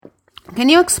Can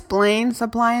you explain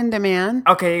supply and demand?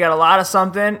 Okay, you got a lot of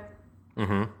something.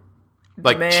 Mm-hmm.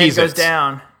 Like Demand Cheez-Its. goes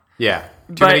down. Yeah.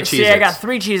 Too many But Cheez-Its. see, I got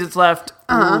 3 Cheez-Its left.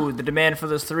 Ooh, the demand for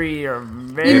those 3 are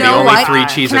very You know only what? 3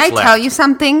 Cheez-Its Can I left. tell you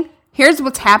something? Here's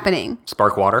what's happening.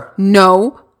 Spark water?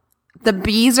 No. The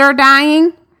bees are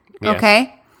dying. Yes.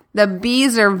 Okay? The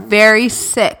bees are very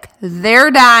sick. They're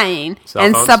dying. Cell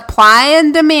and phones? supply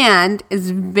and demand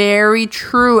is very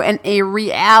true and a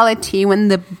reality. When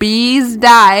the bees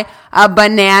die, a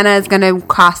banana is going to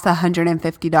cost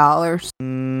 $150.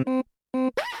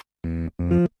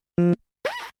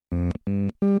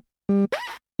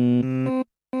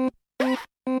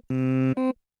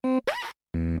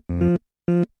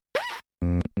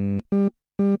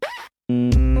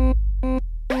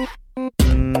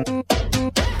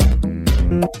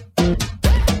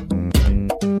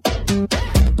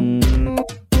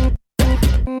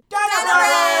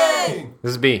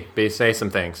 This is B. B, say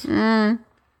some things. No,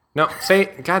 say,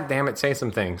 God damn it, say some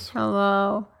things.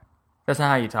 Hello. That's not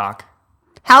how you talk.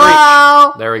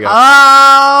 Hello. There we go.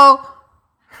 Hello.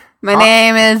 My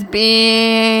name is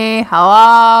B.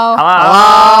 Hello. What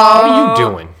are you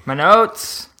doing? My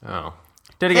notes. Oh.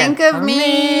 Do it again. Think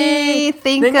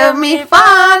of me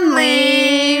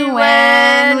fondly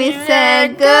when we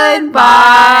said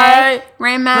goodbye.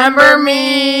 Remember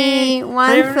me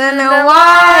once in a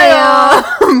while.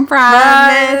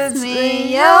 Promise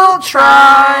me you'll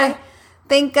try.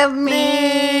 Think of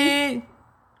me.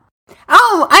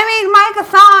 Oh, I made Mike a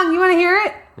song. You want to hear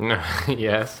it?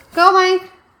 Yes. Go, Mike.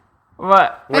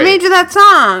 What? I made you that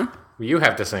song. You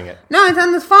have to sing it. No, it's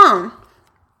on this phone.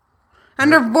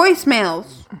 Under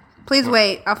voicemails. Please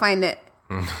wait. I'll find it.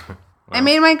 I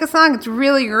made Mike a song. It's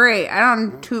really great. I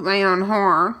don't toot my own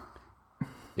horn.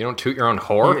 You don't toot your own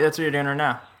whore? That's what you're doing right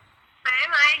now. Hey,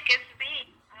 Mike, it's B.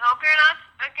 I hope you're not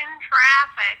stuck in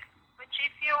traffic. But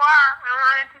if you are, I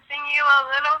wanted to sing you a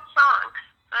little song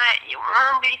so that you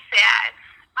won't be sad.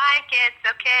 Mike, it's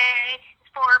okay. It's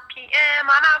 4 p.m.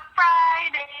 on a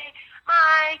Friday.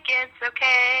 Mike, it's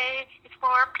okay. It's 4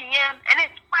 p.m. and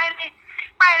it's Friday.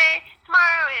 Friday.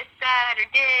 Tomorrow is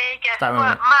Saturday. Guess Stop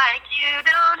what, moving. Mike? You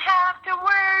don't have to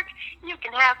work. You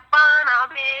can have fun all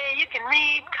day. You can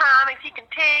read comics. You can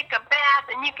take a bath.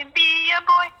 And you can be a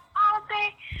boy all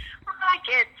day. Mike,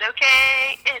 it's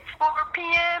okay. It's 4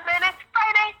 p.m. and it's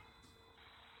Friday.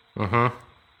 Mm-hmm.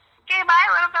 Okay, bye,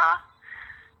 little fella.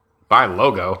 By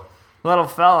Logo. Little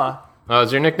fella. Oh,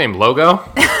 is your nickname Logo?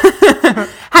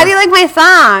 How do you like my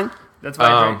song? That's why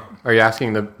I drink. Are you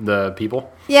asking the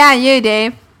people? Yeah, you,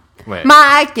 Dave. Wait.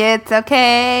 Mike, it's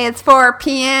okay. It's 4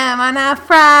 p.m. on a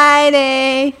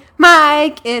Friday.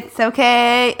 Mike, it's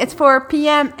okay. It's 4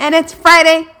 p.m. and it's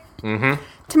Friday. Mm-hmm.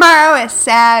 Tomorrow is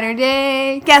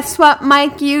Saturday. Guess what,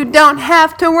 Mike? You don't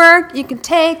have to work. You can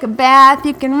take a bath.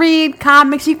 You can read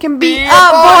comics. You can be a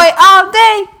boy all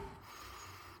day.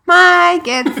 Mike,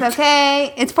 it's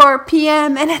okay. It's 4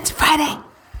 p.m. and it's Friday.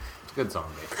 It's a good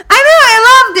song, babe. I know. I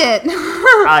loved it. I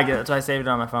like it. That's why I saved it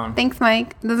on my phone. Thanks,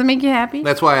 Mike. Does it make you happy?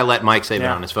 That's why I let Mike save it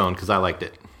Yeah. on his phone, because I liked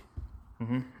it.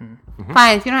 Fine.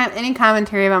 If you don't have any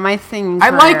commentary about my singing I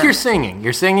like career. your singing.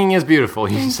 Your singing is beautiful.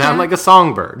 You sound you. like a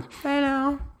songbird. I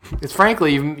know. It's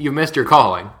frankly, you missed your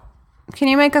calling. Can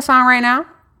you make a song right now?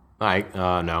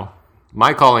 No.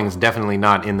 My calling is definitely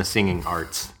not in the singing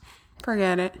arts.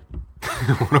 Forget it.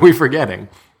 What are we forgetting?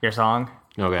 Your song?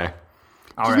 Okay.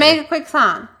 Just make a quick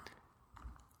song.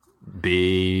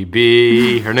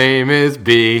 B, her name is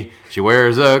B. She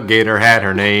wears a gator hat,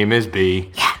 her name is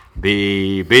B. Yeah.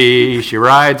 B, she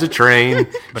rides a train.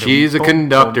 She's a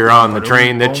conductor on the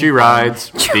train that she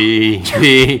rides. B,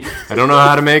 I don't know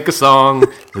how to make a song.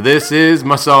 This is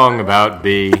my song about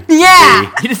B.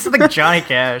 Yeah. You just sound like Johnny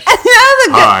Cash.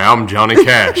 Hi, I'm Johnny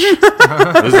Cash.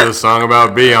 This is a song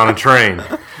about B on a train.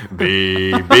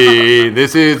 B,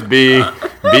 this is B.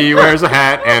 B wears a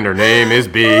hat and her name is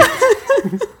B.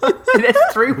 It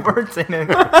has 3 words in it.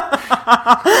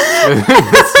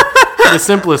 The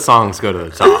simplest songs go to the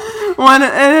top. It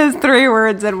has 3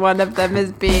 words and one of them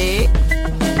is B.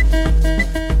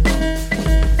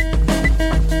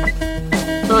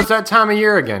 So it's that time of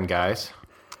year again, guys.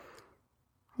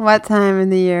 What time of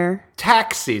the year?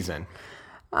 Tax season.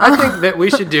 I think that we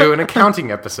should do an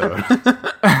accounting episode.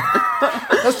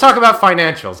 Let's talk about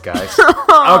financials, guys.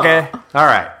 Okay. All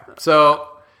right. So,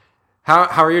 how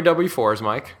are your W-4s,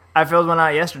 Mike? I filled one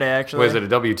out yesterday, actually. Was it a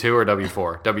W-2 or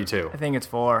W-4? W-2. I think it's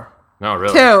 4. No,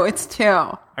 really. 2. It's 2.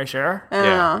 Are you sure? I don't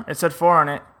know. It said 4 on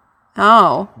it.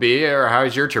 Oh. B, or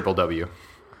how's your triple W?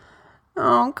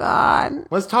 Oh, God.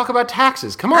 Let's talk about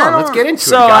taxes. Come on, let's get into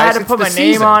So it, guys. I had to It's put the my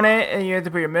name season. on it, and you have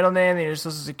to put your middle name, then your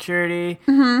social security.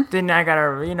 Then I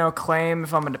gotta, claim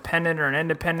if I'm a dependent or an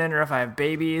independent, or if I have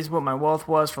babies, what my wealth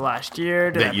was for last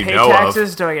year. Do That I you pay know of.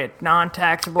 taxes? Do I get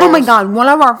non-taxable? Oh, my God. One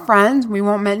of our friends, we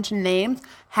won't mention names,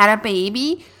 had a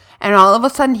baby, and all of a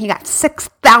sudden he got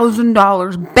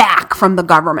 $6,000 back from the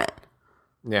government.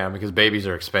 Yeah, because babies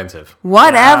are expensive.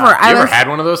 Whatever. You ever had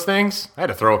one of those things? I had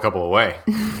to throw a couple away.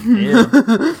 Yeah.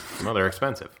 Well, they're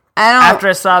expensive. I don't. After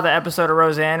I saw the episode of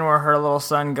Roseanne where her little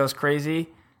son goes crazy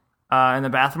in the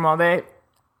bathroom all day,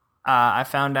 I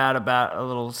found out about a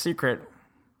little secret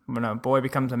when a boy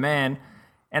becomes a man,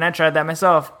 and I tried that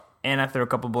myself, and I threw a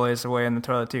couple boys away in the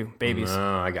toilet too. Babies.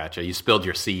 Oh, I gotcha. You spilled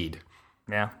your seed.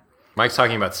 Yeah. Mike's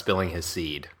talking about spilling his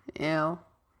seed. Ew.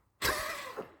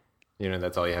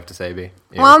 That's all you have to say, B?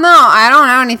 Well, no, I don't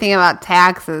know anything about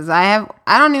taxes. I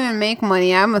don't even make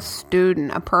money. I'm a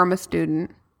student, a perma student.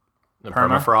 The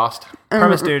permafrost?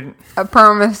 Perma student. A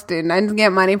perma student. I just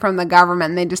get money from the government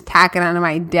and they just tack it onto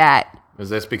my debt.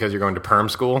 Is this because you're going to perm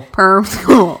school? Perm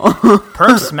school.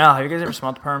 Perm smell. Have you guys ever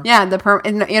smelled the perm? Yeah, the perm.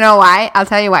 You know why? I'll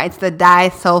tell you why. It's the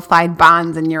disulfide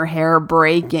bonds in your hair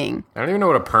breaking. I don't even know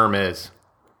what a perm is.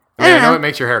 I don't I know know. it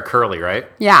makes your hair curly, right?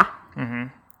 Yeah.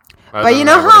 Other But you than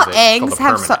know that, what how is it? It's called eggs a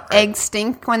have permanent, right? eggs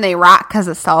stink when they rot because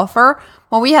of sulfur?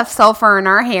 Well, we have sulfur in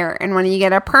our hair, and when you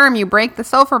get a perm, you break the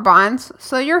sulfur bonds,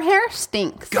 so your hair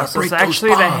stinks. Gotta So it's break those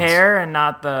actually the bonds. hair and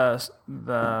not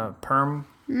the perm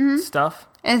stuff.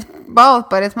 It's both,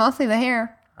 but it's mostly the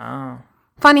hair. Oh.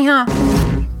 Funny, huh?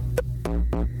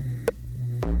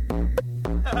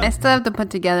 I still have to put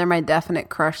together my definite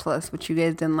crush list, which you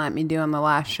guys didn't let me do on the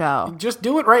last show. Just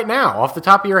do it right now, off the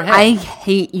top of your head. I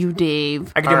hate you,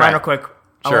 Dave. I can do All mine right. real quick.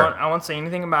 Sure. I won't say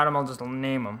anything about them. I'll just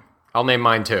name them. I'll name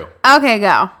mine too. Okay,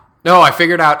 go. No, I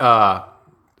figured out.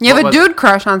 You have What a was dude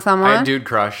crush on I someone? had a dude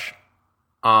crush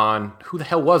on who the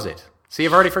hell was it? See,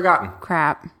 I've already forgotten.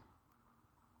 Crap.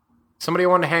 Somebody I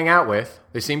wanted to hang out with.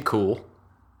 They seemed cool.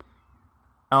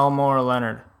 Elmore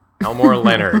Leonard. Elmore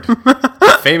Leonard,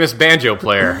 famous banjo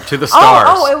player to the stars.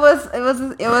 It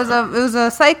was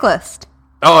a cyclist.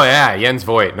 Oh yeah, Jens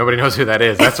Voigt. Nobody knows who that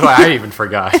is. That's why I even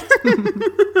forgot.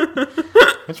 I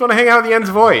just want to hang out with Jens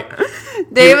Voigt.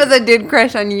 Dave has a dude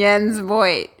crush on Jens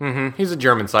Voigt. He's a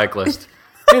German cyclist.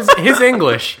 His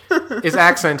English is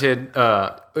accented.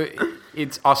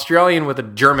 It's Australian with a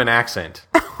German accent.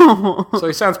 So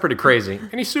he sounds pretty crazy,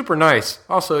 and he's super nice.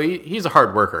 Also, he's a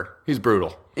hard worker. He's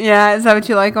brutal. Yeah, is that what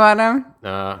you like about him?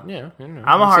 Yeah,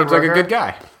 I'm a hard seems like a worker. good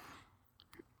guy.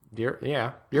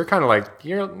 You're kind of like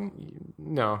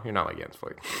no, you're not like Jens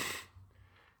Voigt.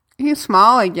 He's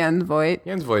small like Jens Voigt.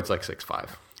 Jens Voigt's like 6'5".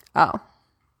 Oh.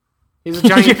 He's a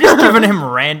You're giant just giving him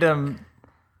random.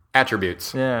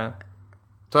 attributes. Yeah.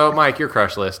 So, Mike, your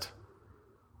crush list.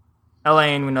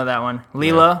 Elaine, we know that one.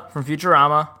 Leela from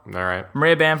Futurama. All right.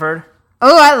 Maria Bamford.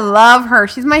 Oh, I love her.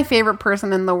 She's my favorite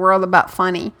person in the world about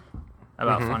funny.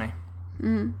 About funny.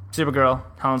 Supergirl.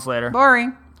 Helen Slater.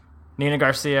 Boring. Nina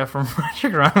Garcia from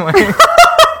Project Runway.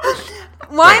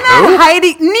 Why Wait, not who?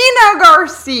 Heidi? Nina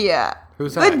Garcia.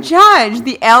 Who's The that? judge,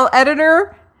 the L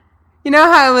editor. You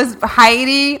know how it was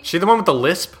Heidi? She the one with the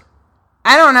lisp?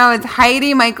 I don't know. It's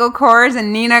Heidi, Michael Kors,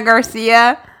 and Nina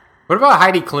Garcia. What about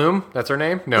Heidi Klum? That's her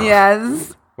name? No.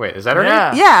 Yes. Wait, is that her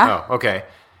Yeah. name? Yeah. Oh, okay.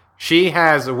 She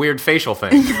has a weird facial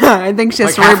thing. I think she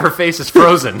has Like half her face is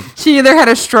frozen. She either had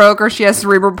a stroke or she has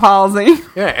cerebral palsy.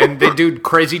 Yeah, and they do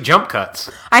crazy jump cuts.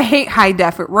 I hate high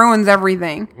def. It ruins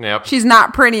everything. Yep. She's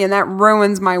not pretty, and that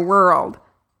ruins my world.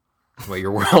 Well,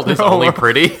 your world is only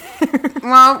pretty.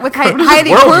 Well, with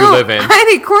Heidi world you Klum, live in?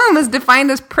 Heidi Klum is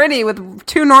defined as pretty with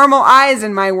two normal eyes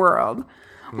in my world.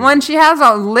 One, she has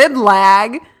a lid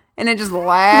lag, and it just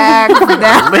lags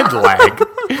down. Lid lag.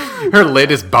 Her lid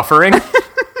is buffering.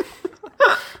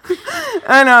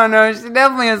 I don't know. She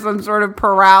definitely has some sort of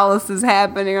paralysis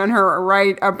happening on her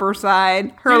right upper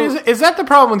side. Is that the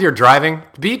problem with your driving?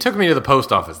 B took me to the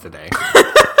post office today.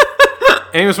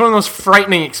 And it was one of the most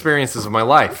frightening experiences of my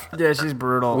life. Yeah, she's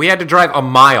brutal. We had to drive a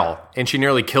mile, and she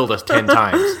nearly killed us 10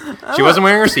 times. She wasn't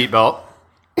wearing her seatbelt.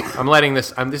 I'm letting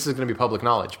this... this is going to be public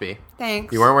knowledge, B.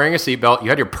 Thanks. You weren't wearing a seatbelt. You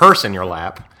had your purse in your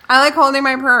lap, I like holding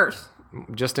my purse.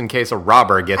 just in case a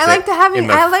robber gets I like it.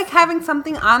 I like having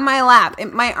something on my lap.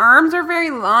 My arms are very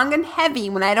long and heavy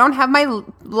when I don't have my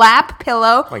lap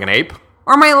pillow Like an ape?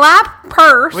 or my lap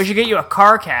purse. We should get you a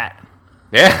car cat.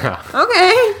 Yeah.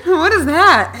 Okay, what is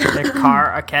that?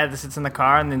 A cat that sits in the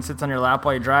car and then sits on your lap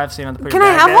while you drive, so you don't have to put Can your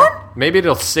I bag have down. one? Maybe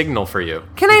it'll signal for you.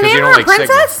 Can I because you name don't her like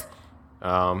Princess?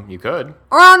 signal. You could.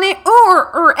 Or I'll name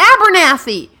or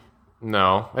Abernathy.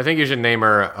 No. I think you should name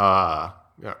her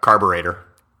Carburetor.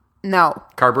 No.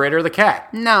 Carburetor the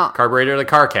cat. No. Carburetor the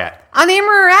car cat. I'll name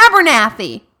her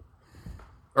Abernathy.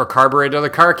 Or carburetor the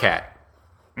car cat.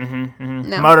 No.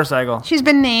 Motorcycle. She's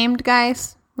been named,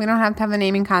 guys. We don't have to have a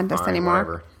naming contest Fine, anymore.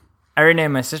 whatever. I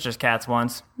renamed my sister's cats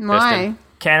once. Why?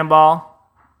 Cannonball.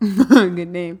 Good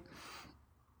name.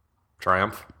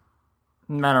 Triumph.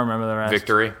 I don't remember the rest.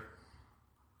 Victory.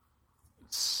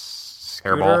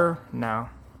 Scooter? Hairball. No.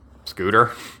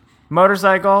 Scooter.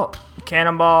 Motorcycle.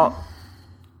 Cannonball.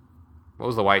 What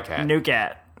was the white cat? New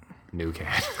cat. New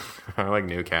cat. I like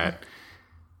new cat.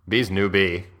 B's new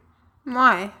bee.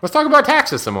 Why? Let's talk about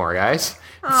taxes some more, guys.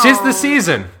 It's just the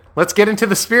season. Let's get into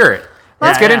the spirit.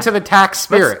 Let's get into the tax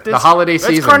spirit. The holiday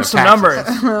season. Let's crunch of some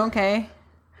taxes. numbers. Okay.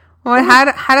 Well,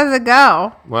 how does it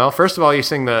go? Well, first of all, you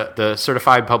sing the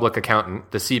certified public accountant,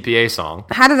 the CPA song.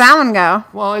 How does that one go?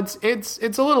 Well, it's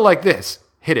a little like this.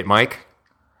 Hit it, Mike.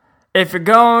 If you're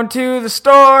going to the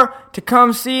store to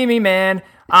come see me, man,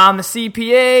 I'm the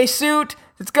CPA suit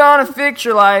that's gonna fix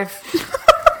your life.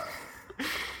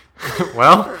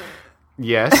 Well,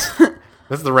 yes.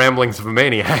 That's the ramblings of a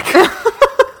maniac.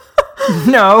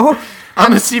 No.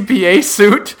 I'm the CPA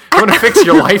suit. I'm gonna fix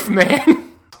your life,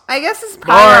 man. I guess it's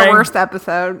probably our Boring. worst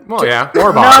episode. Well, yeah.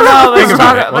 War bonds. No, let's Think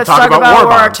talk, about it. let's We'll talk about war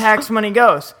where our bonds. tax money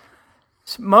goes.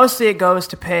 Mostly it goes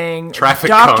to paying Traffic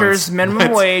doctors cones. minimum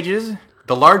That's- wages.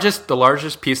 The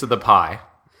largest piece of the pie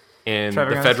in Traffic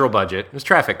the cones. federal budget is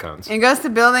traffic cones. It goes to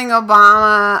building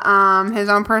Obama his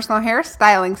own personal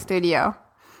hairstyling studio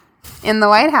in the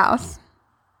White House.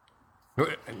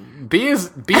 B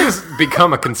has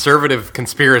become a conservative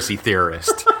conspiracy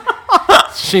theorist.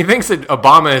 She thinks that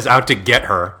Obama is out to get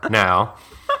her now.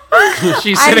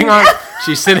 She's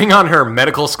sitting on her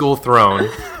medical school throne,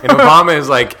 and Obama is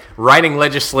like writing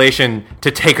legislation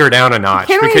to take her down a notch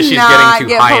Can because we she's not getting too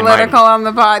get high and mighty. political on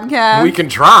the podcast? We can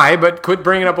try, but quit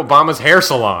bringing up Obama's hair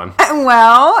salon.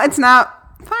 Well, it's not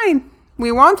fine.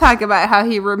 We won't talk about how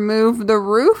he removed the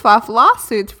roof off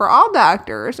lawsuits for all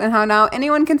doctors and how now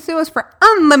anyone can sue us for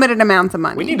unlimited amounts of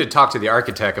money. We need to talk to the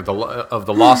architect of the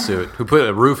lawsuit who put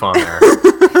a roof on there.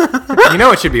 You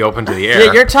know it should be open to the air.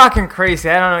 Yeah, you're talking crazy.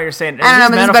 I don't know what you're saying. I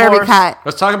don't know, but this better be cut.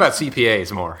 Let's talk about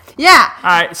CPAs more. Yeah. All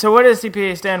right, so what does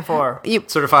CPA stand for?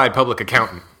 Certified Public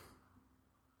Accountant.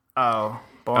 Oh,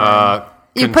 boring.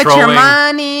 You put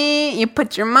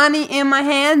your money in my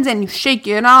hands and you shake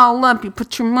it all up. You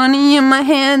put your money in my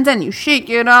hands and you shake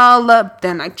it all up.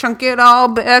 Then I chunk it all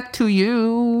back to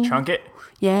you. Chunk it?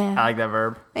 Yeah. I like that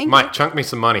verb. Thank you. Mike, chunk me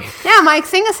some money. Yeah, Mike,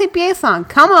 sing a CPA song.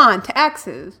 Come on,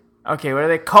 taxes. Okay, what are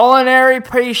they? Culinary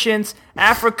patience.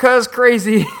 Africa's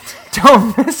crazy.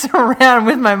 Don't mess around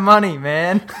with my money,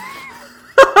 man.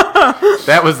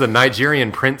 That was the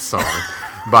Nigerian Prince song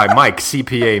by Mike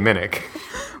CPA Minnick.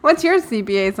 What's your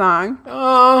CPA song?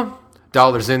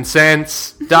 Dollars and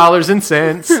cents, dollars and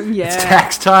cents. Yeah. It's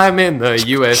tax time in the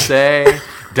USA.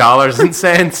 Dollars and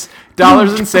cents,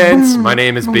 dollars and cents. My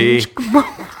name is B.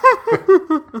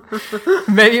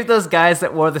 Maybe if those guys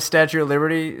that wore the Statue of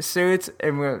Liberty suits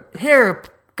and were here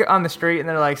on the street and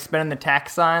they're like spinning the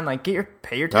tax sign, like pay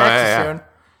your taxes yeah. soon.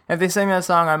 If they sang that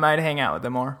song, I might hang out with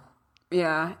them more.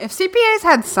 Yeah. If CPAs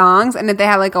had songs and if they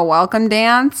had like a welcome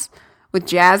dance with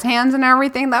jazz hands and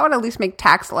everything, that would at least make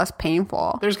tax less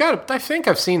painful. I think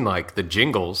I've seen like the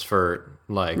jingles for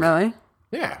like. Really?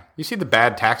 Yeah. You see the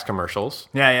bad tax commercials.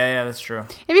 Yeah, that's true.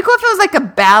 It'd be cool if it was like a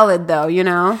ballad though, you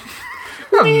know?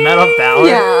 A metal ballad?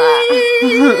 Yeah.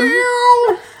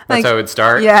 That's how it would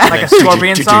start. Yeah. Like a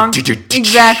Scorpion song?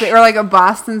 Exactly. Or like a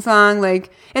Boston song,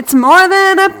 like, it's more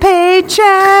than a paycheck.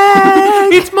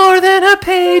 It's more than a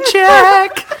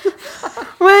paycheck.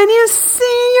 When you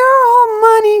see your old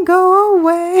money go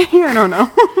away. I don't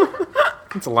know.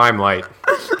 It's a Limelight.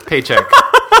 Paycheck.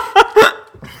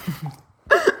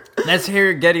 Let's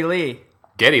hear Geddy Lee.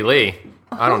 Geddy Lee.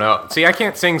 I don't know. See, I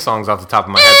can't sing songs off the top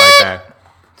of my head like that.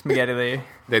 It's me, Geddy Lee.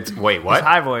 Wait, what? He's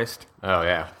high-voiced. Oh,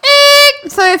 yeah.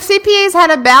 So if CPAs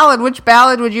had a ballad, which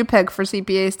ballad would you pick for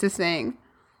CPAs to sing?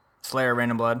 Slayer, Rain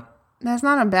and Blood. That's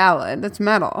not a ballad. That's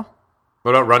metal.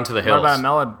 What about Run to the What Hills? about a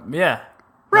melody? Yeah.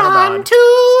 Run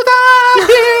to the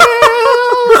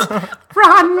hills.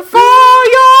 Run for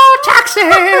your taxes.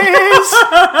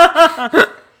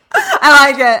 I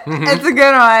like it. It's a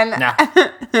good one. Nah.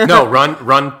 No,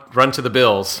 run to the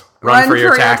bills. Run for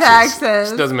your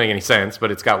taxes. It doesn't make any sense,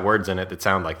 but it's got words in it that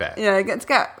sound like that. Yeah, it's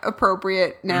got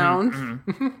appropriate nouns.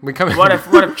 We come in. What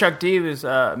if Chuck D was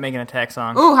making a tax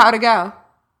song? Ooh, how'd it go?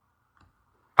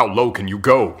 How low can you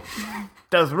go?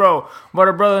 Death Row. What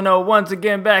a brother know. Once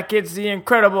again back, it's the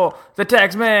incredible, the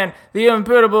tax man, the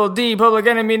imputable D, public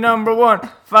enemy number 1,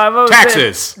 506.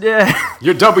 Taxes. Yeah.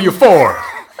 You're W4.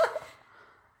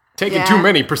 taking Yeah. too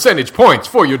many percentage points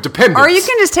for your dependents. Or you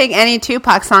can just take any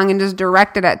Tupac song and just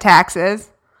direct it at taxes.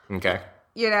 Okay.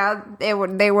 You know, they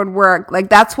would work. Like,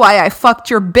 that's why I fucked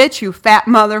your bitch, you fat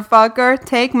motherfucker.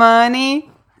 Take money.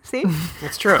 See?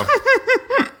 It's true.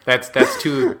 That's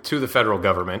to the federal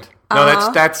government. No,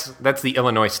 that's the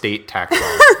Illinois state tax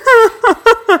law.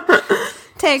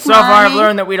 Take So money. far, I've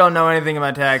learned that we don't know anything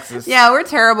about taxes. Yeah, we're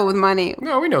terrible with money.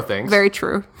 No, we know things. Very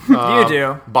true. You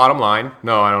do. Bottom line,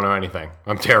 no, I don't know anything.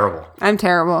 I'm terrible. I'm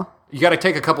terrible. You got to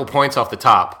take a couple points off the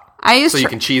top I used so to. you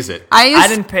can cheese it. I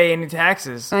didn't pay any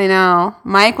taxes. I know.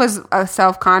 Mike was a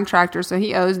self-contractor, so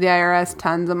he owes the IRS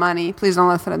tons of money. Please don't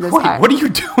listen to this. Wait, what are you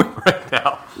doing right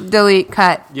now? Delete,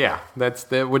 cut. Yeah,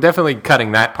 we're definitely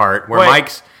cutting that part where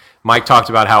Wait. Mike talked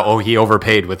about how he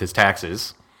overpaid with his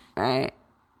taxes. All right.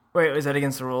 Wait, is that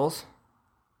against the rules?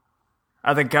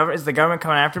 Is the government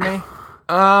coming after me?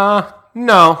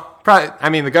 No. Probably, I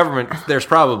mean, the government, there's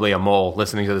probably a mole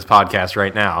listening to this podcast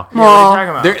right now. Yeah, what are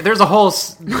you talking about? There's a whole,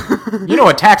 you know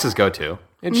what taxes go to.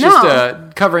 It's No.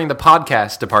 just covering the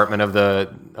podcast department of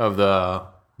the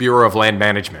Bureau of Land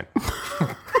Management.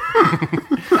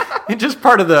 It's just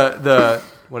part of the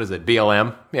what is it,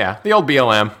 BLM? Yeah, the old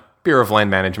BLM, Bureau of Land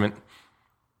Management.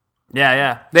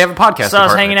 Yeah. They have a podcast So I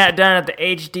was department. hanging out down at the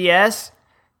HDS,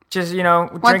 just,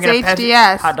 What's drinking a Pepsi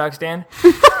HDS? hot dog stand.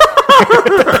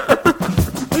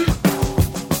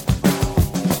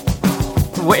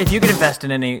 If you could invest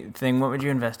in anything, what would you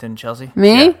invest in, Chelsea?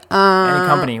 Me? Yeah. Any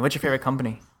company. What's your favorite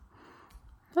company?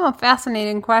 Oh,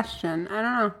 fascinating question. I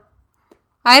don't know.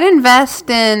 I'd invest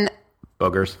in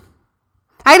Boogers.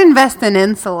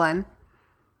 insulin.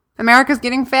 America's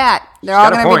getting fat. They're all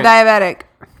got a going to be point. diabetic.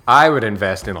 I would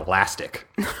invest in elastic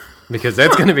because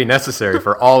that's going to be necessary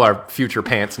for all our future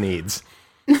pants needs.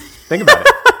 Think about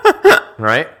it,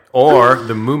 right? Or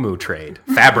the muumuu trade,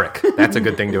 fabric. That's a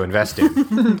good thing to invest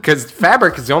in because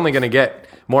fabric is only going to get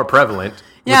more prevalent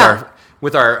Yeah.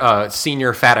 with our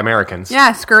senior fat Americans.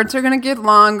 Yeah, skirts are going to get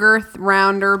longer,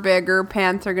 rounder, bigger.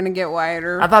 Pants are going to get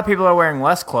wider. I thought people are wearing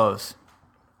less clothes.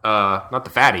 Not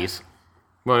the fatties.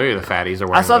 Well, maybe the fatties are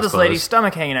wearing I saw less this clothes. lady's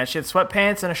stomach hanging out. She had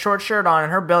sweatpants and a short shirt on,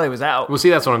 and her belly was out. Well, see,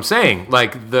 that's what I'm saying.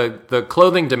 Like the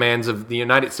clothing demands of the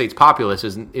United States populace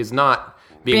is not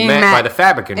being met by the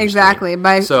fabric industry.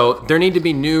 Exactly. So there need to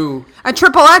be new. A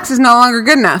triple X is no longer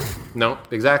good enough. No,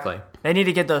 exactly. They need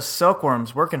to get those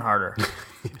silkworms working harder.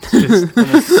 Just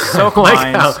Silk like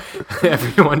lines. how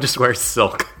everyone just wears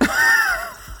silk.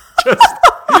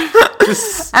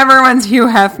 Everyone's Hugh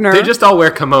Hefner. They just all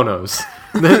wear kimonos.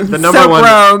 The number Silk one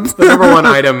robes. the number one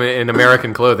item in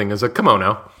American clothing is a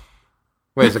kimono.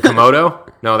 Wait, is it Komodo?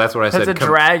 No, that's what I That's said. a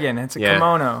dragon. It's a Yeah.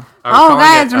 kimono. I was Oh, calling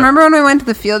guys, it, remember when we went to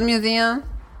the Field Museum?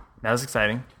 That was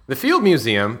exciting. the Field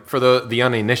Museum for the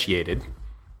uninitiated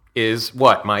is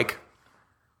what, Mike?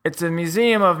 It's a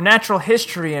museum of natural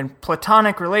history and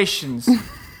platonic relations.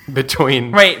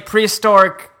 Between Wait,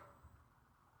 prehistoric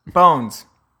bones.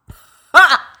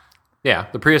 yeah,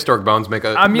 the prehistoric bones make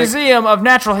A museum of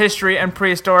natural history and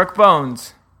prehistoric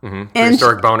bones.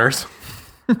 prehistoric boners.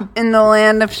 In the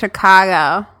land of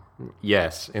Chicago.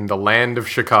 Yes, in the land of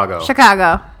Chicago.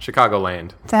 Chicago.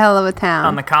 Chicagoland. It's a hell of a town.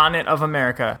 On the continent of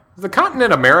America. Is the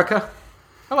continent America?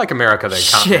 I like America, the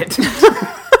continent. Shit.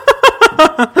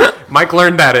 Mike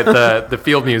learned that at the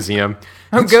Field Museum.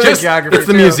 I'm It's good at just- geography, It's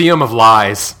the too. Museum of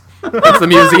Lies. It's the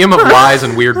Museum of Lies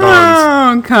and Weird Bones.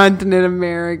 Oh, continent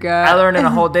America. I learned in a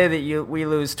whole day that we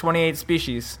lose 28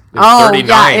 species. Oh, 39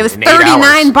 yeah, it was in 8 hours.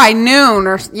 39 by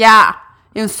noon. Yeah,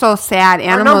 it was so sad. Our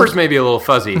Animals. numbers may be a little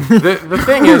fuzzy. The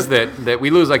thing is that we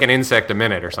lose like an insect a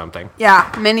minute or something.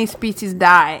 Yeah, many species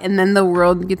die, and then the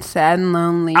world gets sad and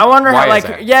lonely. I wonder Why how, is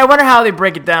that? I wonder how they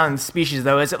break it down in species,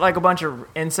 though. Is it like a bunch of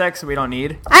insects that we don't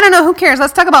need? I don't know. Who cares?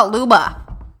 Let's talk about Luba.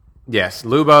 Yes,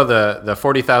 Luba, the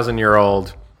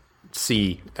 40,000-year-old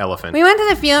sea elephant. We went to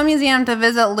the Field Museum to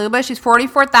visit Luba. She's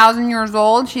 44,000 years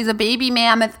old. She's a baby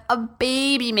mammoth. A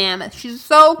baby mammoth. She's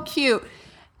so cute.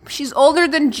 She's older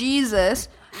than Jesus.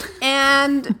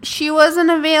 And she wasn't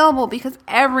available because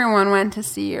everyone went to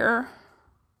see her.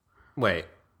 Wait,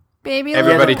 Baby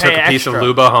everybody Luba. took a piece of extra.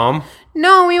 Luba home?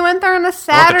 No, we went there on a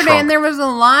Saturday trunk. and there was a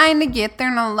line to get there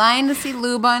and a line to see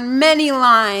Luba and many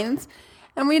lines.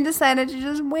 And we decided to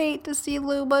just wait to see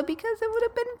Luba because it would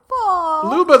have been full.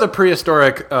 Luba, the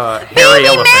prehistoric hairy Baby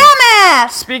elephant.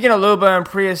 mammoth! Speaking of Luba and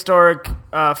prehistoric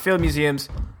field museums,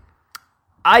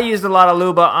 I used a lot of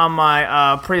Luba on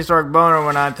my prehistoric boner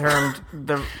when I turned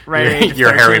the right age of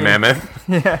Your hairy 13. mammoth.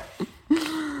 Yeah.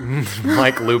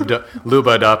 Mike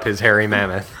luba'd up his hairy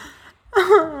mammoth.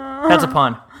 That's a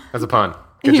pun. That's a pun.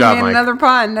 Good You job, made Mike. another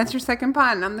pun. That's your second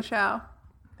pun on the show.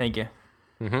 Thank you.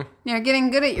 You're getting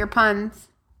good at your puns.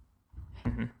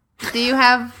 Do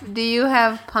you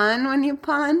have pun when you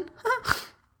pun?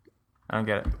 I don't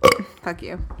get it. Fuck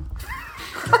you.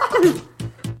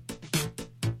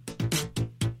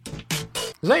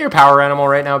 Is that your power animal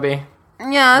right now, B?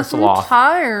 Yeah, That's a I'm loss.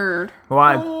 tired.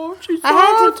 Why? I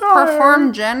had to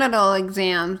perform genital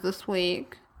exams this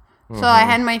week. So I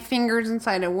had my fingers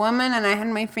inside a woman and I had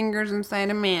my fingers inside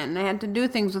a man. I had to do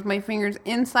things with my fingers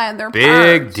inside their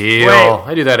Big parts. deal. Wait.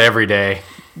 I do that every day.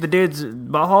 The dude's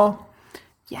butthole?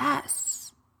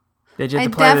 Yes. Did you I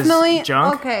have to play definitely this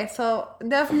junk? okay, so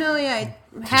definitely I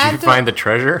Did had you to find the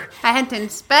treasure? I had to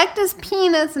inspect his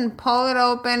penis and pull it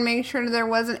open, make sure there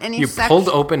wasn't any You sex. pulled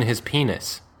open his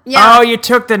penis. Yeah. Oh, you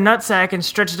took the nutsack and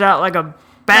stretched it out like a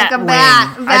bat Like a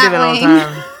bat- wing. I do that all the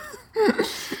bat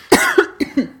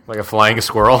time. Like a flying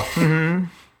squirrel. And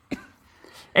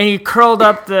you curled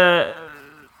up the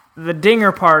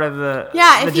dinger part of the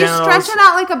Yeah, the if you genitals. stretch it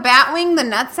out like a bat wing, the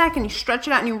nutsack, and you stretch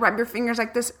it out and you rub your fingers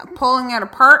like this, pulling it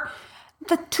apart,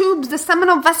 the tubes, the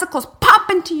seminal vesicles pop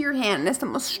into your hand. It's the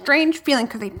most strange feeling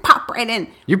because they pop right in.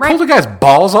 You right? pulled a guy's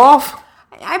balls off?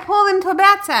 I pulled into a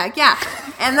bat sack, yeah.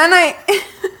 And then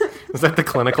Is that the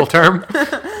clinical term?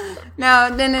 no,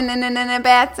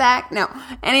 bat sack. No.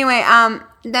 Anyway,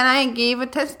 then I gave a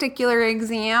testicular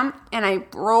exam and I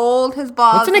rolled his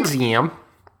balls. What's an exam?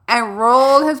 I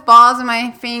rolled his balls in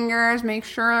my fingers, make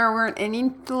sure there weren't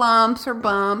any lumps or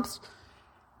bumps.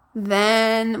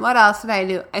 Then, what else did I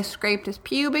do? I scraped his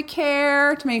pubic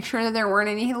hair to make sure that there weren't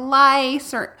any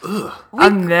lice or...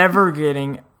 I'm never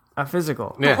getting a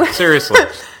physical. Yeah, seriously.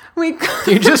 We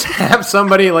You just have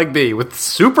somebody like B with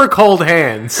super cold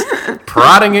hands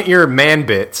prodding at your man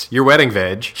bits, your wedding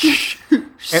veg,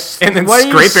 and then What are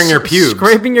you scraping your pubes,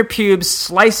 Scraping your pubes,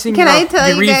 slicing Can your I tell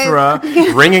you urethra.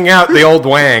 guys? wringing out the old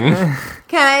wang.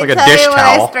 Can I Like a tell dish you what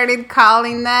towel. I started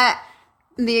calling that?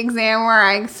 The exam where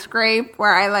I scrape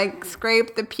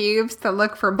the pubes to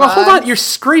look for Well, bugs. hold on. You're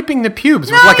scraping the pubes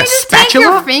No, with like you a just take your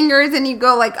spatula? fingers and you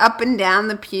go like up and down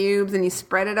the pubes and you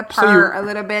spread it you're- apart a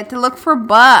little bit to look for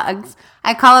bugs.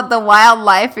 I call it the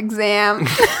wildlife exam.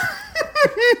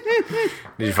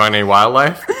 Did you find any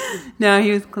wildlife? No,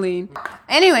 he was clean.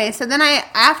 Anyway, so then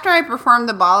after I performed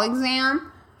the ball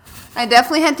exam, I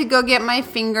definitely had to go get my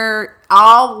finger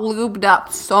all lubed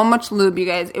up. So much lube, you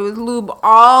guys. It was lube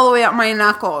all the way up my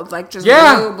knuckles. Like just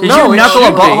Yeah. lube. Did No, you it knuckle a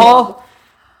should be. butthole?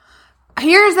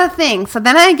 Here's the thing. So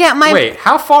then I get my... Wait,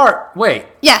 how far? Wait.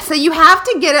 Yeah, so you have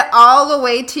to get it all the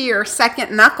way to your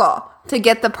second knuckle to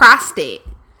get the prostate.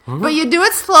 But you do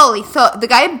it slowly. So the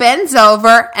guy bends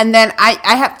over, and then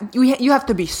you have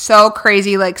to be so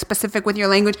crazy, like specific with your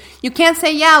language. You can't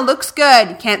say, yeah, looks good.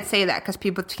 You can't say that because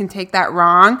people can take that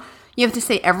wrong. You have to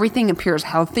say everything appears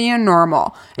healthy and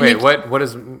normal. And Wait, you- what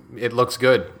does it looks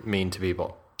good mean to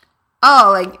people?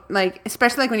 Oh, like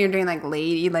especially like when you're doing like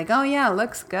lady, like, oh yeah,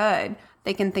 looks good.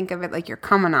 They can think of it like you're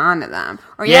coming on to them.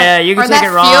 Or Yeah, you can or take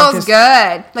that it wrong, feels 'cause-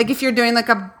 good. Like if you're doing like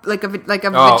a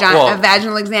Oh, well- a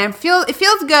vaginal exam, it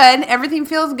feels good. Everything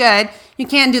feels good. You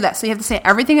can't do that. So you have to say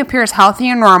everything appears healthy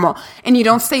and normal. And you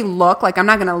don't say look. Like I'm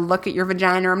not going to look at your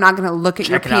vagina. Or I'm not going to look at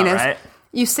Check your it out, penis. right?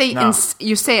 You say No.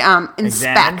 inspect.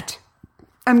 Examine?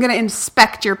 I'm going to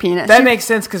inspect your penis. That makes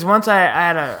sense because once I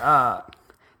had a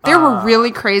They were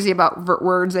really crazy about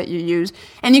words that you use.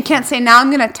 And you can't say, now I'm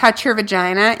going to touch your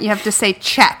vagina. You have to say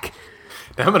check.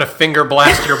 I'm going to finger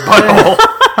blast your butthole.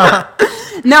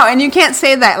 No, and you can't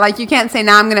say that. Like, you can't say,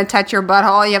 now I'm going to touch your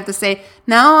butthole. You have to say,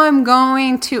 now I'm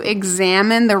going to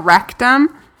examine the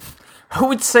rectum. who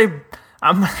would say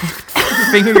I'm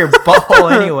finger your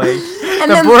butthole anyway? And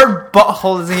The then- word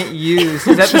butthole isn't get used.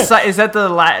 Is that the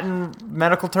Latin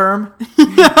medical term?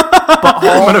 I'm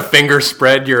going to finger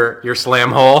spread your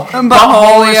slam hole.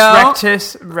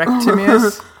 Buttholus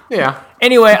rectimus. Yeah.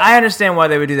 Anyway, I understand why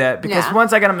they would do that because Yeah.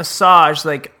 once I got a massage,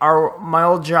 like my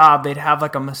old job, they'd have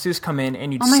like a masseuse come in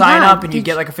and you'd Oh my sign God, up and you'd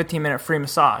get like a 15-minute free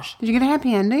massage. Did you get a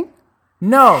happy ending?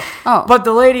 No, Oh. but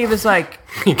the lady was like,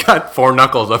 He got 4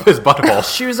 knuckles up his butthole.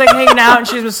 she was like hanging out and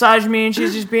she was massaging me and she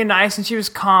was just being nice and she was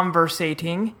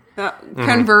conversating.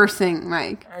 Conversing,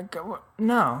 Mike. I go,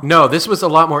 no, No, this was a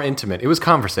lot more intimate. It was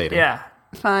conversating. yeah.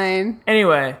 Fine.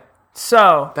 Anyway,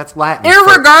 so That's Latin.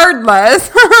 Irregardless.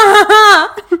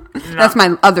 That's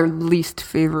my other least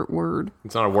favorite word.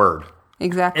 It's not a word.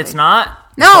 Exactly. it's not.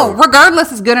 No,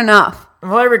 regardless is good enough.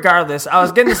 Well, regardless, I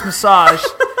was getting this massage,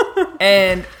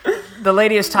 and the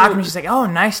lady was talking to me. She's like, "Oh,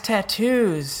 nice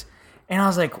tattoos," and I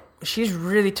was like, "She's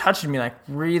really touching me, like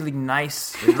really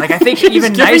nice. Like I think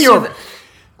even giving nicer." you a-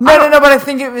 No, but I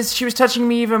think she was touching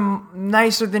me even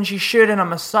nicer than she should in a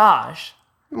massage.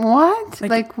 What?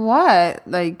 Like what?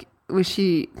 Like, was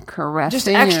she caressing? Just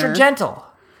extra or- gentle.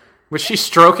 Was she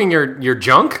stroking your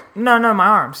junk? No, my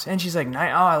arms. And she's like, oh,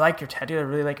 I like your tattoo. I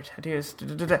really like your tattoos.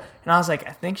 And I was like,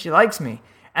 I think she likes me.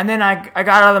 And then I got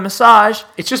out of the massage.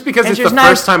 It's just because And it's she the was nice.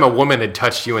 first time a woman had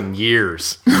touched you in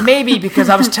years. Maybe because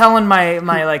I was telling my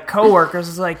like coworkers,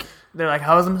 it's like, they're like,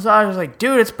 how was the massage? I was like,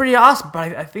 dude, it's pretty awesome.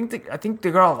 But I think the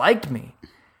girl liked me.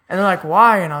 And they're like,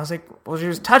 why? And I was like, well, she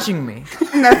was touching me.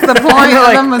 That's the point They're of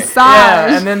like, the massage.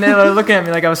 Yeah, and then they were looking at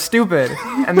me like I was stupid.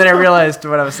 And then I realized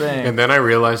what I was saying. And then I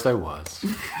realized I was.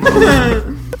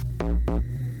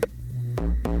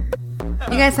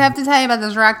 You guys have to tell you about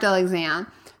this rectal exam.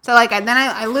 So, like, then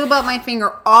I lube up my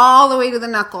finger all the way to the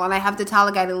knuckle, and I have to tell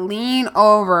the guy to lean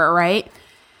over, right?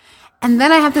 And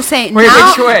then I have to say, Wait, now...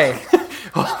 which way?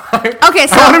 Okay,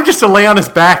 so... I want him just to lay on his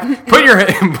back. Put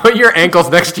your ankles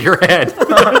next to your head.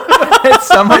 It's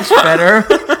so much better.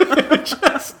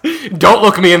 Don't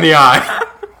look me in the eye.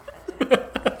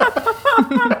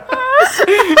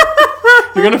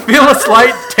 You're going to feel a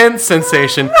slight tense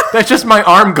sensation. That's just my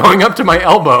arm going up to my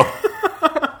elbow.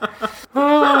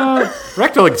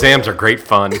 Rectal exams are great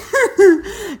fun.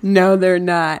 No, they're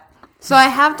not. So I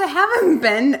have to have him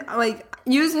bend, like,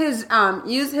 use his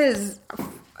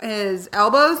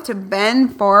elbows to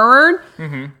bend forward.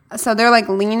 Mm-hmm. So they're like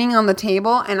leaning on the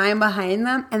table, and I'm behind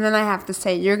them. And then I have to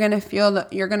say, you're gonna feel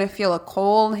a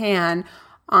cold hand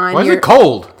on. Why is it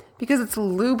cold? Because it's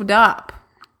lubed up.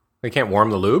 They can't warm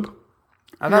the lube?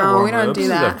 No, we don't do This is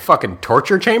that. a fucking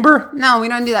torture chamber? No, we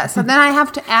don't do that. So then I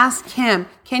have to ask him,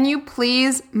 can you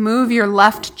please move your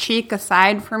left cheek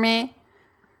aside for me?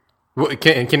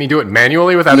 Can he do it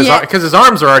manually without his Yeah. arm? Because his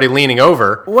arms are already leaning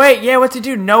over. Wait, yeah, what to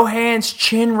do? No hands,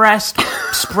 chin rest,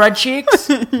 spread cheeks?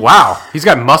 Wow, he's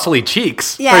got muscly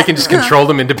cheeks. Yeah. Where he can just control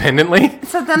them independently.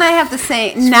 So then I have to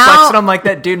say, Flexing now them like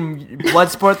that dude in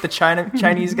Bloodsport, the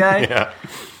Chinese guy? Yeah.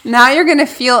 now you're going to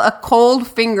feel a cold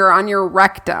finger on your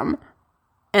rectum.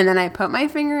 And then I put my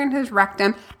finger in his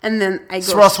rectum, and then I go...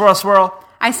 Swirl, swirl, swirl.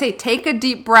 I say, take a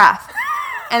deep breath.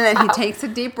 And then he takes a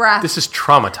deep breath. This is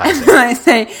traumatizing. And I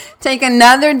say, take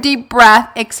another deep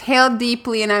breath, exhale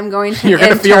deeply, and I'm going to You're going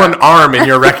to enter. feel an arm in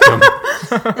your rectum.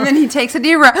 And then he takes a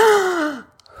deep breath.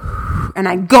 And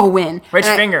I go in. Which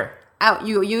And finger? Out.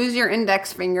 You use your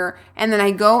index finger, and then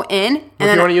I go in. And What if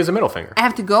then you want to use a middle finger? I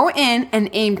have to go in and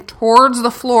aim towards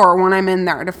the floor when I'm in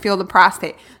there to feel the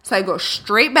prostate. So I go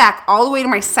straight back all the way to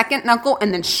my second knuckle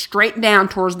and then straight down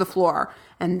towards the floor.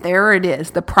 And there it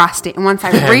is, the prostate. And once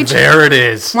I reach There it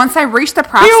is. once I reach the The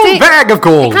prostate, old bag of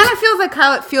gold. it kind of feels like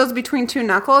how it feels between two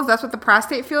knuckles. That's what the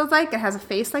prostate feels like. It has a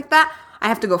face like that. I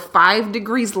have to go 5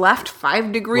 degrees left,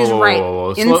 5 degrees right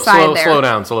inside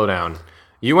there. Slow down.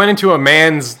 You went into a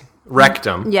man's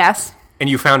rectum Yes. and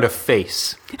you found a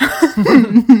face.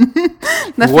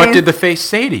 The What face- did the face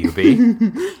say to you, B?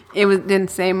 It didn't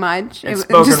say much. It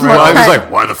spoken just right. looked I was like-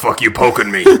 like, why the fuck you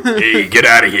poking me? Hey, get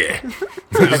out of here.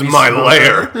 This is my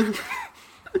lair.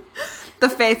 the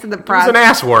face of the It's an prostate.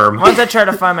 ass worm. Once I tried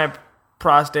to find my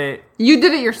prostate, You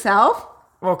did it yourself?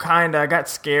 well, kinda. I got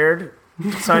scared,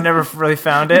 so I never really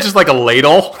found it. Just like a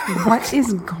ladle. What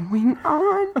is going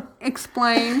on?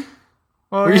 Explain.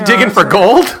 Well, Were you know, digging it's for like-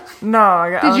 gold? No,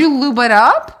 I Did you lube it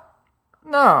up?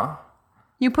 No.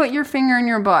 You put your finger in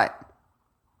your butt.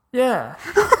 Yeah.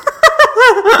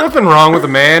 Nothing wrong with a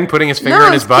man putting his finger No,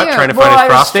 in his it's butt cute. trying to Well, find his I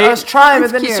prostate. was trying,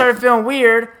 It's but then cute. it started feeling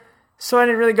weird, so I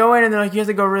didn't really go in, and they're like, you have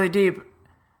to go really deep.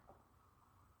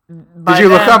 Did you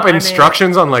look up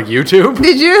instructions on like YouTube?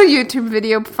 Did you YouTube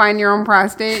video find your own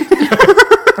prostate?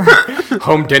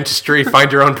 Home dentistry,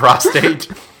 find your own prostate.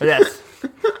 Yes.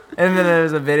 And then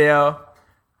there's a video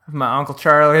of my Uncle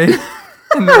Charlie.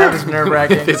 And that was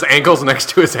nerve-wracking. His ankles next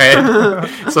to his head.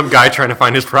 Some guy trying to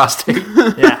find his prostate.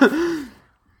 Yeah.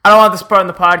 I don't want this part in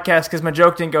the podcast because my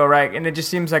joke didn't go right, and it just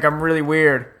seems like I'm really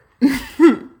weird.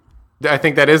 I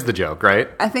think that is the joke, right?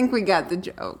 I think we got the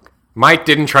joke. Mike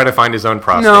didn't try to find his own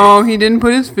prostate. No, he didn't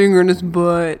put his finger in his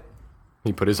butt.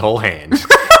 He put his whole hand.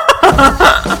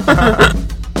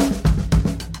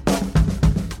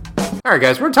 All right,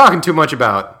 guys, we're talking too much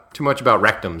about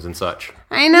rectums and such.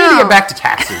 I We know. need to get back to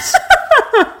taxes.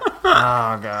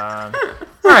 Oh, God.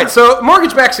 All right, so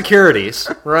mortgage-backed securities,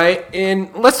 right?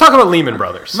 Let's talk about Lehman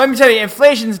Brothers. Let me tell you,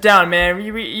 inflation's down, man.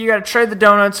 You got to trade the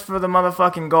donuts for the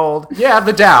motherfucking gold. Yeah,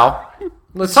 the Dow.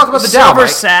 Let's talk about the Dow, Silver Mike.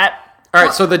 sat. All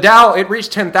right, so the Dow, it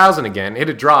reached 10,000 again. It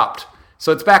had dropped.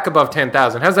 So it's back above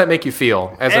 10,000. How does that make you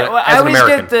feel as I an always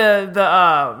American? get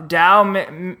the Dow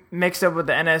mixed up with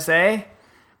the NSA.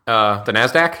 The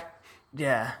NASDAQ?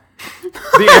 Yeah.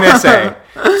 The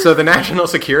NSA. So the National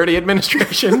Security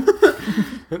Administration.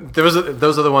 Those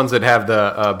are the ones that have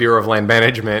the Bureau of Land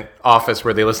Management office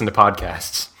where they listen to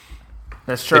podcasts.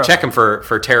 That's true. They check him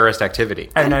for terrorist activity.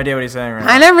 I have no idea what he's saying right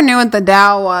I now. never knew what the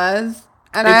Dow was.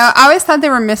 And I always thought they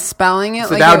were misspelling it. It's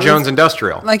the Dow Jones was,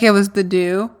 Industrial. like it was the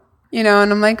do. And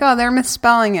I'm like, oh, they're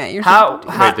misspelling it. You're How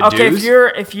the okay, dues?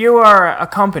 if you are a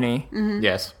company,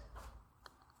 Yes.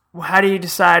 how do you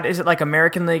decide? Is it like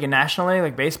American League and National League,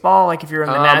 like baseball? Like if you're in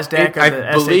the NASDAQ or I the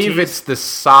believe SATs? it's the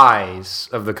size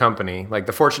of the company. Like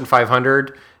the Fortune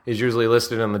 500 is usually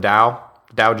listed on the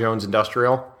Dow Jones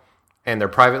Industrial, and they're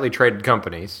privately traded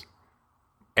companies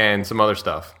and some other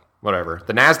stuff. Whatever.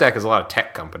 The NASDAQ is a lot of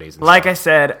tech companies. And Like stuff. I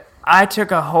said, I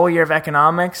took a whole year of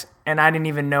economics, and I didn't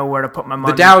even know where to put my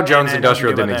money. The Dow and Jones I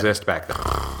Industrial do didn't with it. exist back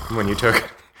then when you took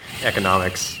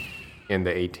economics in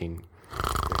the 18.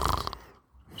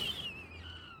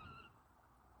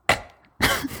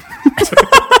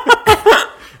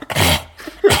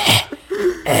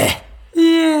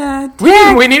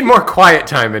 Yeah. We need more quiet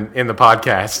time in the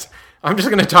podcast. I'm just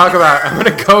going to talk about, I'm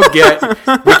going to go get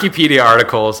Wikipedia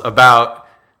articles about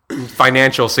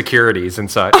financial securities and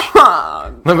such.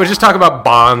 We'll just talk about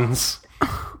bonds,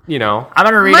 I'm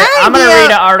gonna read. My I'm gonna idea-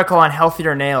 read an article on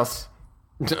healthier nails.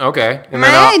 Okay. And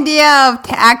then My idea of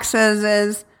taxes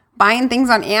is buying things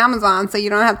on Amazon so you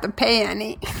don't have to pay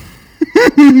any.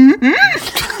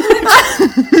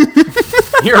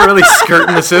 you're really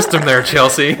skirting the system there,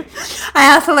 Chelsea.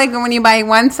 I also like when you buy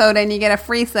one soda and you get a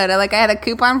free soda. Like I had a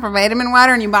coupon for vitamin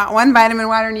water and you bought one vitamin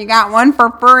water and you got one for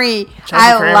free.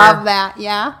 I Kramer. love that.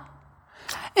 Yeah.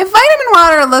 If Vitamin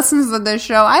Water listens to this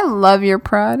show, I love your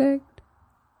product.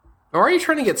 Or are you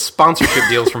trying to get sponsorship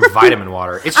deals from Vitamin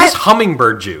Water? It's just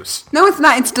hummingbird juice. No, it's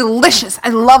not. It's delicious. I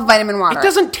love Vitamin Water. It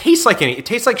doesn't taste like any. It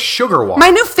tastes like sugar water. My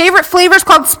new favorite flavor is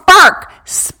called Spark.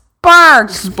 Spark.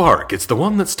 Spark. It's the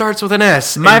one that starts with an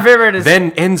S. My and favorite is-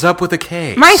 then ends up with a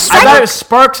K. My I thought it second, was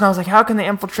Sparks, and I was like, how can they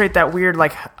infiltrate that weird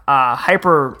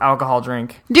hyper alcohol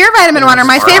drink? dear Vitamin Water,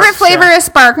 my Spark, favorite flavor yeah. is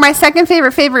Spark. My second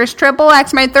favorite flavor is Triple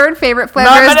X. My third favorite flavor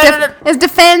No, is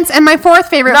Defense, and my fourth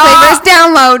favorite No. flavor is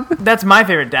Download. That's my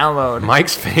favorite download.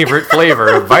 Mike's favorite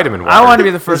flavor of Vitamin Water. I want to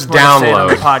be the first is one to say it on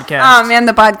the download. podcast. Oh man,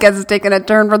 the podcast is taking a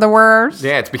turn for the worse.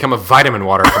 Yeah, it's become a Vitamin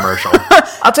Water commercial.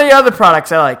 I'll tell you other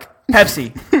products I like.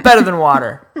 Pepsi, better than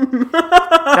water.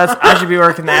 I should be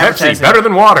working the Pepsi, advertising. better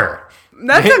than water.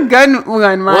 That's a good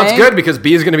one, Mike. Well, it's good because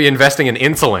B is going to be investing in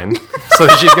insulin, so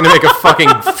that she's going to make a fucking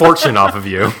fortune off of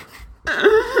you.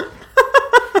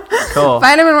 Cool.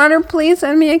 Vitamin Water, please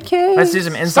send me a case. Let's do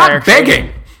some insider Stop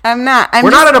begging. I'm not. We're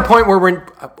not at a point where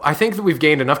I think that we've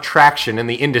gained enough traction in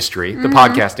the industry, the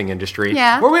podcasting industry, Mm-hmm.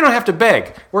 Yeah. where we don't have to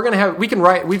beg. We can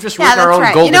write. We've just Yeah, written that's our own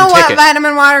right. golden You know what? ticket.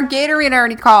 Vitamin Water, Gatorade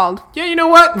already called. Yeah, you know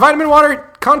what? Vitamin Water,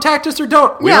 contact us or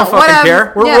don't. We Yeah, don't fucking whatever.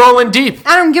 care. We're Yeah. rolling deep.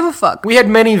 I don't give a fuck. We had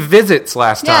many visits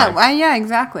last time. Yeah,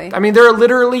 exactly. I mean, there are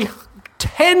literally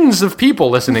tens of people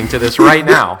listening to this right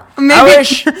now. Maybe,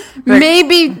 wish that-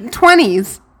 maybe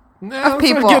 20s. No,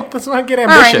 people. Let's not get All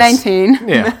ambitious. right, 19.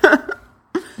 Yeah.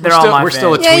 They're all my we're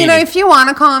still a fans. Yeah, you know, tweenie. if you want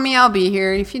to call me, I'll be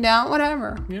here. If you don't,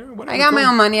 whatever. Yeah, whatever, I got my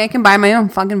cool. own money. I can buy my own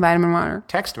fucking Vitamin Water.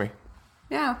 Text me,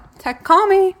 Yeah, call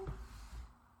me.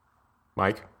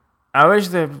 Mike. I wish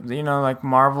that, like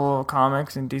Marvel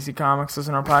Comics and DC Comics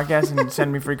listen to our podcast and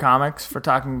send me free comics for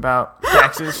talking about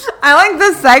taxes. I like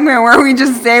this segment where we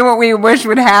just say what we wish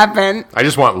would happen. I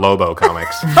just want Lobo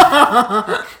comics.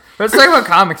 Let's talk about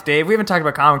comics, Dave. We haven't talked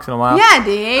about comics in a while. Yeah,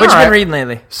 Dave. What you All been right. reading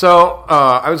lately? So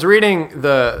I was reading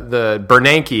the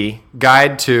Bernanke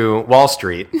Guide to Wall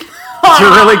Street. It's a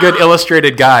really good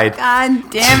illustrated guide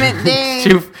God damn it, Dave.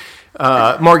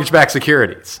 to mortgage-backed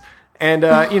securities, and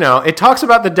it talks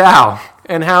about the Dow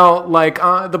and how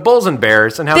the bulls and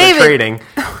bears and how David. they're trading,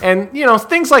 and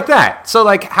things like that. So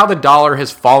like how the dollar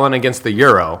has fallen against the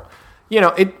euro.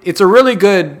 It's a really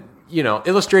good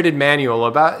illustrated manual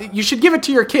about. You should give it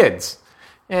to your kids.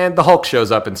 And the Hulk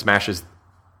shows up and smashes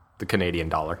the Canadian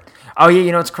dollar. Oh,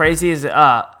 yeah, what's crazy is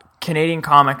Canadian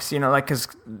comics, because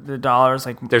the dollar's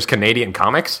like... There's Canadian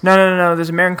comics. No. There's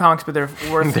American comics, but they're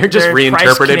worth... They're just priced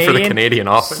reinterpreted for the Canadian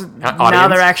Now audience.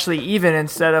 they're actually even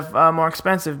instead of more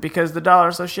expensive because the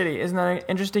dollar's so shitty. Isn't that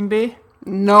interesting, B?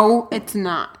 No, it's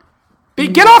not. B,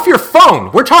 get off your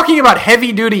phone. We're talking about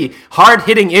heavy-duty,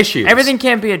 hard-hitting issues. Everything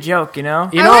can't be a joke, You I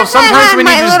know, wish sometimes I had we need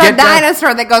my to just little get that.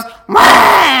 dinosaur that goes.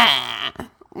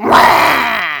 Wah!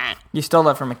 Wah! You stole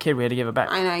that from a kid. We had to give it back.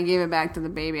 I know. I gave it back to the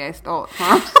baby I stole it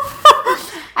from.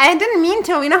 I didn't mean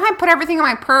to. You know how I put everything in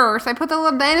my purse? I put the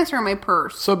little dinosaur in my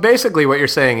purse. So basically, what you're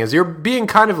saying is you're being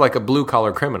kind of like a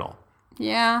blue-collar criminal.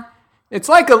 Yeah. It's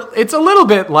a little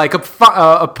bit like a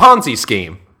Ponzi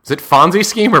scheme. Is it Fonzie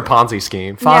scheme or Ponzi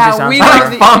scheme? Fonzie Yeah, sounds we better. I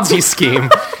like Fonzie scheme.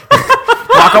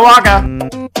 Waka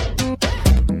waka.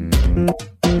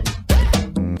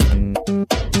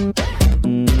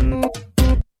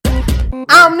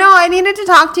 no, I needed to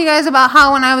talk to you guys about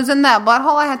how when I was in that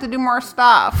butthole, I had to do more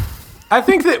stuff. I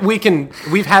think that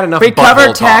we've had enough We butthole covered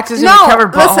talk. taxes No, and we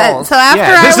covered listen. buttholes. So after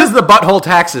Yeah, this I is the butthole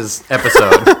taxes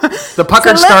episode. The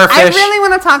puckered I starfish really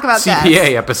want to talk about CPA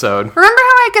this. episode. Remember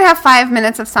how I could have 5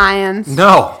 minutes of science?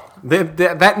 No,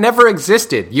 that never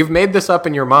existed. You've made this up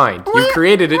in your mind. You've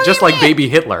created it what just do you like mean? baby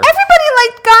Hitler. Everybody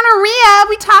liked gonorrhea.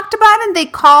 We talked about it. They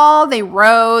called, they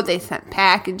wrote, they sent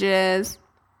packages.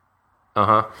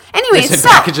 Uh-huh. Anyway, They sent so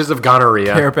packages of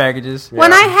gonorrhea. Care packages.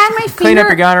 when I had my finger, Clean up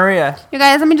your gonorrhea. you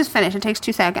guys, let me just finish. It takes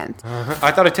 2 seconds.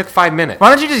 I thought it took 5 minutes. Why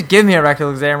don't you just give me a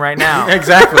rectal exam right now?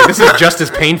 Exactly. This is just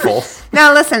as painful.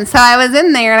 Now listen. So I was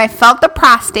in there and I felt the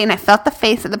prostate and I felt the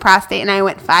face of the prostate and I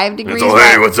went 5 degrees.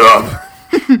 Right. what's up?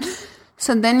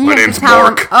 So then you My have name's to tell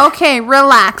Mark. them, okay,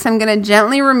 relax. I'm going to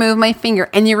gently remove my finger,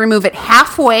 and you remove it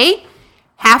halfway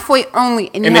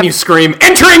only, And then you scream,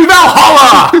 "Entering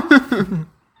Valhalla!"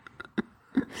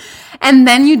 and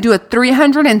then you do a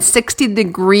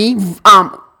 360-degree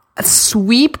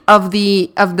sweep of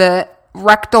the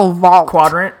rectal vault.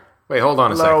 Quadrant. Wait, hold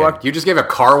on a Lower- second. You just gave a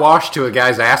car wash to a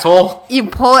guy's asshole? You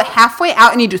pull it halfway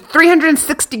out, and you do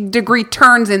 360-degree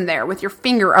turns in there with your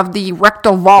finger of the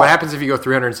rectal vault. What happens if you go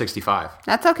 365?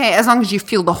 That's okay, as long as you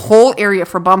feel the whole area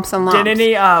for bumps and lumps. Did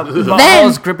any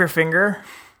buttholes grip your finger?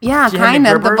 Yeah, Do you have any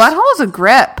kind of. The grippers? butthole's a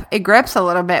grip. It grips a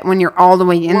little bit when you're all the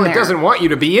way in Well, there. it doesn't want you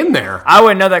to be in there. I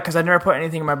wouldn't know that because I never put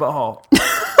anything in my butthole. It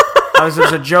was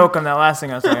a joke on that last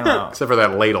thing I was talking about. Except for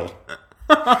that ladle.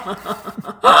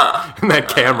 And that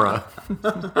camera.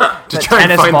 To try and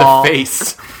tennis find ball. the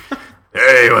face.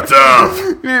 Hey, what's up?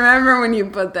 Remember when you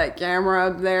put that camera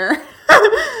up there?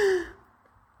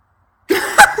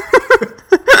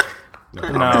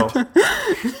 No.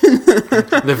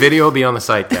 The video will be on the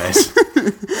site, guys.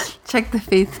 Check the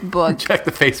Facebook. Check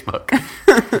the Facebook.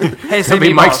 Hey, say It'll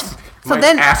be Mike's meatballs.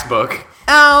 then- ass book.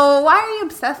 Oh, why are you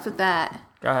obsessed with that?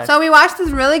 Go ahead. So we watched this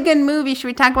really good movie. Should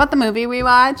we talk about the movie we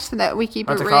watched so that we keep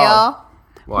What's it it real? called?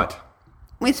 What?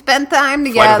 We spent time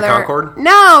Flight of the together. Conchord?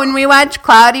 No, and we watched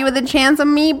Cloudy with a Chance of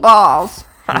Meatballs.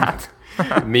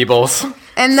 Meebles.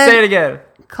 And Say it then again.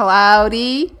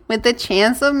 Cloudy with a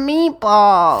Chance of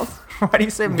Meatballs. Why do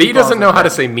you say meatballs? V doesn't know how to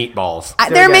say meatballs.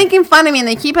 They're again. making fun of me and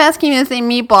they keep asking me to say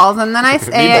meatballs and then I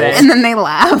say it Meatballs. and then they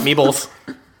laugh. Meebles.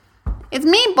 It's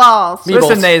meatballs. Meatballs.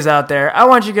 Listen, Nays out there. I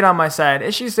want you to get on my side.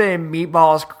 Is she saying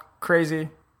meatballs crazy?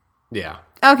 Yeah.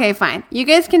 Okay, fine. You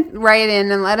guys can write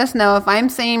in and let us know if I'm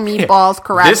saying meatballs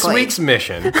correctly. This week's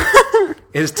mission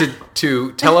is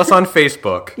to tell us on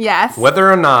Facebook Yes.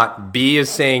 whether or not B is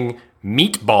saying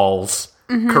meatballs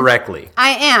correctly. I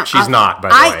am. She's not, by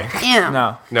the way. I am.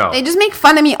 No. No. They just make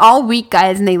fun of me all week,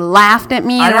 guys, and they laughed at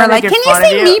me I and don't were like, make "Can it you fun of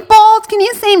say you. meatballs? Can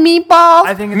you say meatballs?"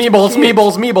 I think it's Meebles, cute.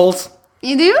 meebles, meebles.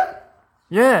 You do?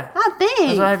 Yeah. Oh, That's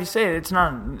thanks. why I have you say it. It's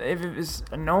not. If it was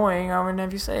annoying, I wouldn't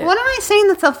have you say it. What am I saying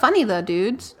that's so funny, though,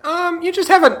 dudes? You just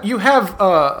have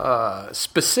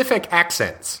specific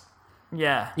accents.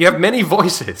 Yeah. You have many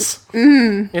voices.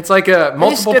 Mm-hmm. It's like multiple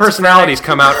schizophrenic. personalities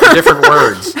come out for different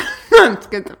words. It's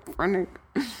schizophrenic.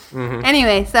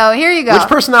 Anyway, so here you go. Which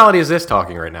personality is this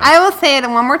talking right now? I will say it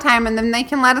one more time, and then they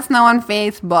can let us know on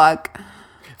Facebook.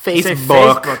 You say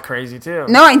Facebook crazy too.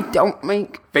 No, I don't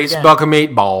make Facebook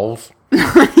meatballs.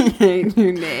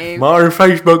 your name. My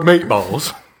Facebook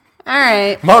meatballs. All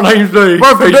right. My name's Dave.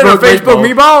 What for dinner? Facebook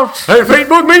meatballs. Hey,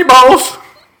 Facebook meatballs.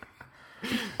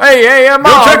 Hey, I'm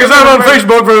Go check us out on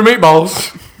Facebook for the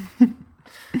meatballs.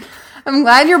 I'm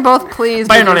glad you're both pleased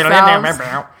with yourselves.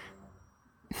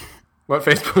 What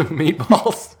Facebook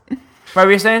meatballs? What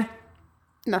were you saying?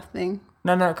 Nothing.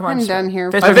 No, come on. I'm just- done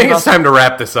here. Facebook I think it's meatballs. time to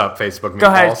wrap this up, Facebook Go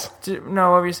ahead. meatballs.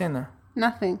 No, what were you saying there?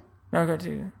 Nothing. No, go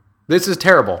to This is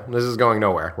terrible. This is going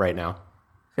nowhere right now.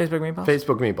 Facebook meatballs.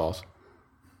 Facebook meatballs.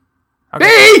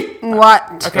 Okay. B! What?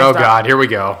 Okay, Oh, stop. God. Here we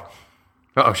go.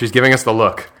 Uh-oh, she's giving us the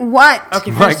look. What?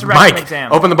 Okay, finish the rectum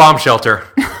exam. Open the bomb shelter.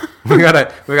 we got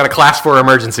a class 4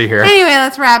 emergency here. Anyway,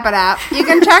 let's wrap it up. You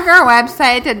can check our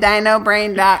website at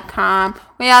dinobrain.com.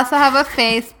 We also have a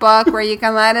Facebook where you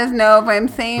can let us know if I'm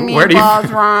saying meatballs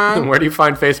wrong. Where do you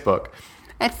find Facebook?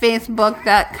 At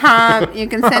facebook.com. You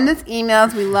can send us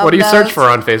emails. We love What do you those. search for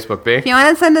on Facebook, B? If you want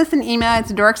to send us an email,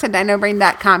 it's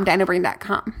dorks@dinobrain.com.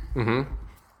 Dinobrain.com.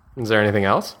 Is there anything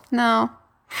else? No.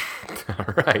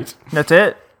 All right. That's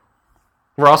it.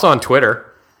 We're also on Twitter.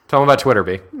 Tell them about Twitter,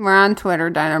 B. We're on Twitter,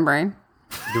 Dinobrain.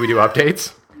 Do we do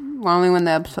updates? Only when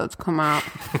the episodes come out.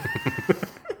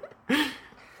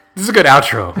 This is a good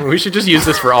outro. We should just use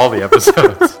this for all the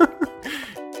episodes.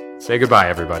 Say goodbye,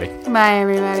 everybody. Bye,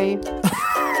 everybody.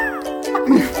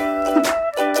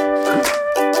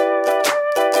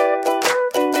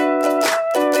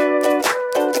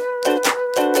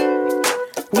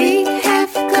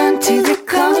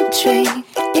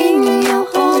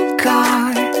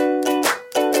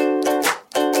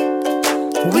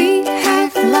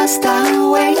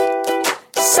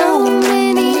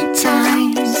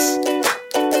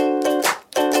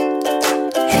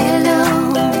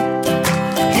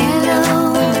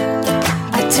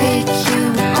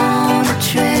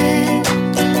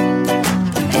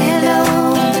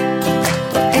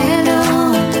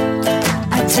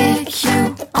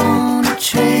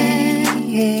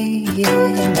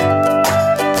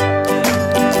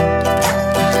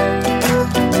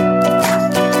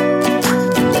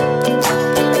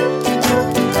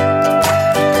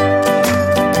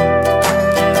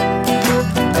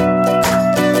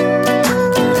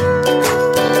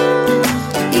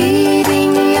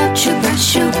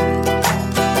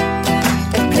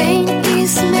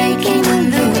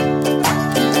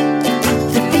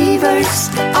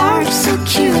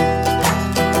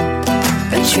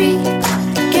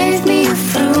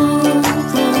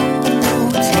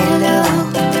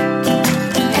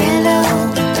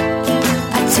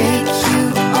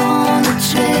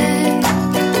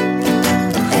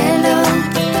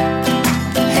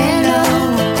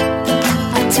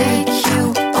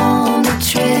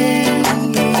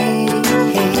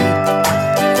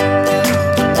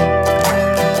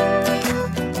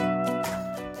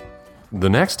 The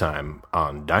next time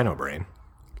on Dino Brain.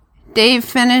 Dave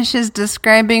finishes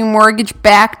describing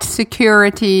mortgage-backed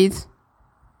securities.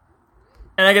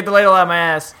 And I get the ladle out of my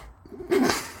ass.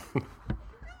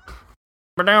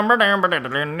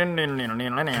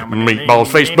 Meatballs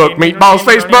Facebook, meatballs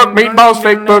Facebook, meatballs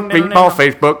Facebook, meatballs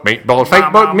Facebook, meatballs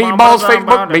Facebook, meatballs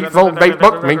Facebook, meatballs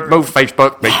Facebook, meatballs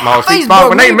Facebook, meatballs Facebook.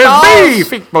 My name is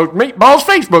B. Meatballs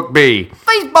Facebook B.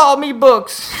 Baseball me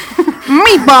books.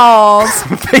 Meatballs!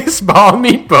 Baseball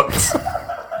meat books.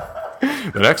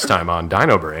 The next time on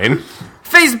Dino Brain.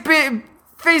 Face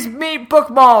meat book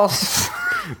balls.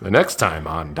 The next time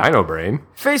on Dino Brain.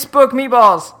 Facebook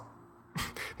meatballs.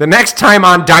 The next time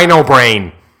on Dino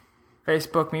Brain.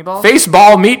 Facebook meatballs.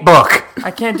 Baseball meat book.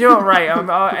 I can't do it right.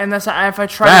 And that's if I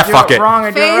try to do fuck it it. wrong,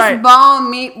 I do it right. Baseball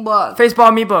meat book.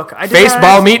 Faceball meat book. I did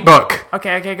Baseball that. meat book.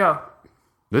 Okay, go.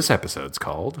 This episode's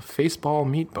called Faceball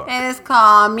Meat Book. And it's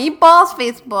called Meatballs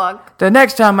Facebook. The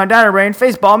next time on Dino Brain,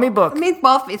 Faceball me book.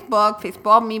 Meatball Facebook.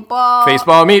 Baseball meatball.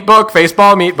 Faceball meat book,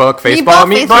 faceball meat book, faceball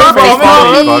meat book, Facebook,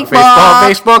 baseball meat book, baseball,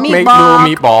 Facebook, meat meat book.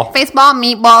 meatball. Baseball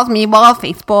meatballs, meatball,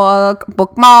 Facebook,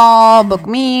 book mall, book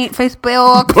meat,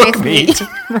 Facebook, Book meat.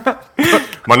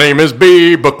 My name is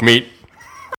B. Book meat.